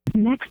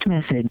Next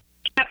message.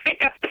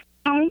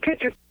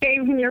 Could you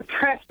save me your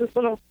precious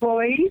little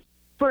voice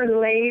for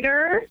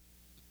later?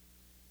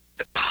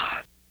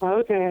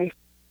 Okay.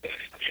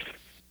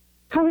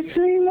 I was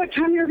saying what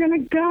time you're going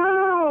to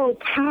go.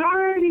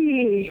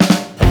 Party.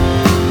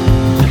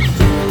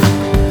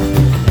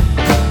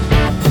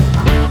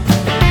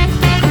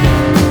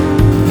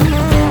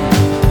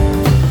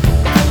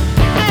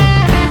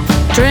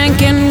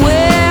 Drinking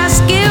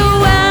whiskey,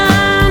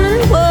 wine,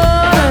 and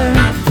water,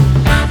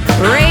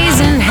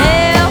 raising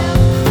hell,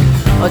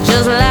 or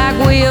just like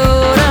we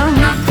oughta.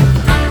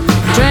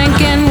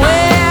 Drinking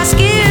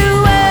whiskey,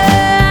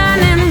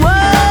 wine, and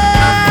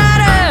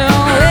water.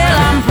 Well,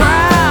 I'm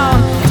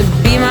proud to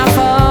be my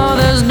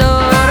father's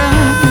daughter.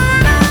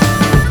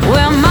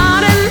 Well,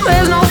 Martin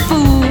was no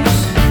fools.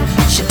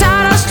 She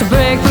taught us to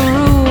break the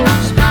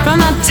rules. From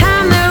the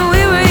time that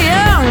we were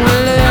young, we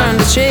learned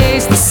to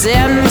chase the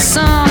setting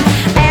sun.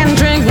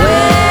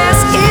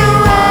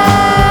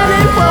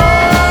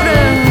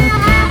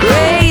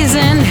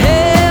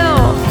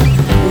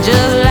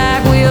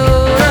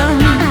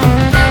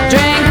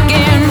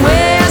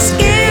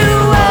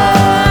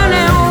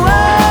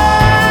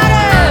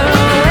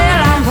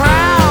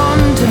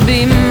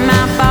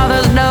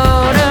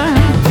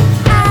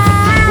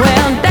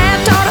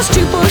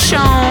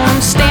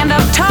 Stand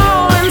up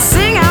tall and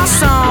sing our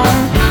song.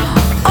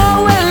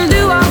 Oh, we'll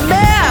do our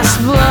best,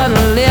 but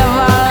live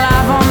our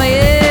life on the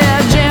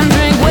edge and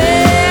drink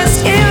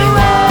whiskey,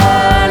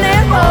 wine,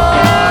 and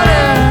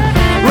water,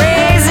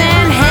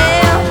 raising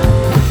hell,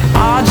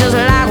 all just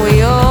like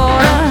we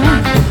oughta.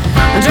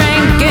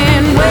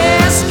 Drinking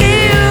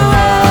whiskey,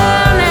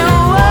 wine, and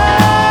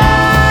water.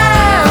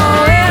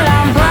 Well,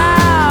 I'm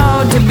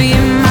proud to be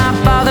my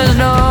father's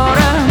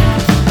daughter.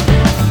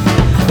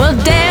 Well,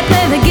 Dad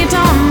played the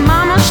guitar,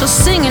 she'll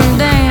sing and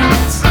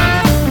dance.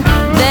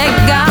 They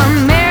got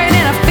married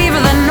in a fever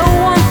that no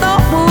one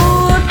thought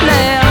would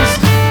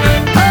last.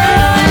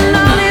 Oh, and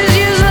all these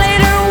years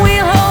later,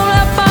 we'll hold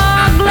up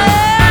our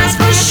glass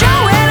for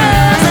showing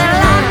us that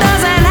life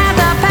doesn't have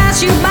to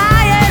pass you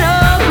by at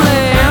a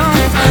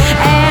glance.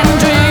 And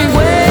drink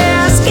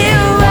whiskey,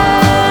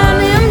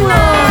 wine, and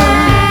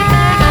water,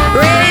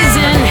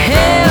 raising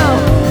hell,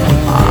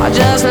 oh,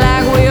 just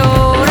like we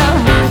oughta.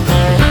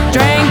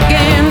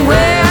 Drinking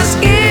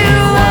whiskey,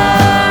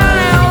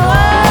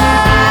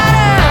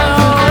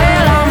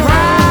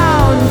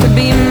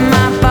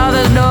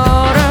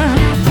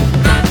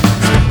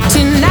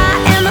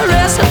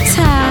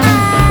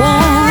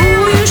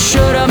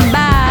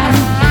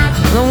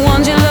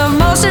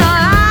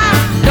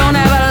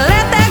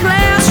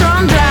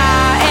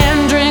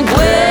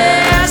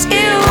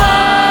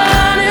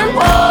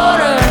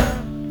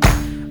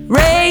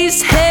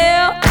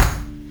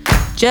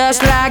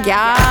 just like you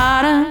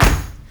oughta.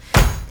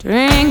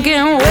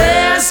 Drinking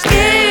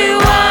whiskey,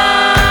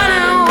 wine,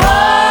 and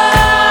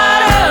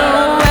water.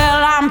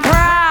 Well, I'm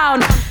proud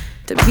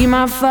to be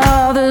my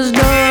father's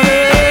daughter.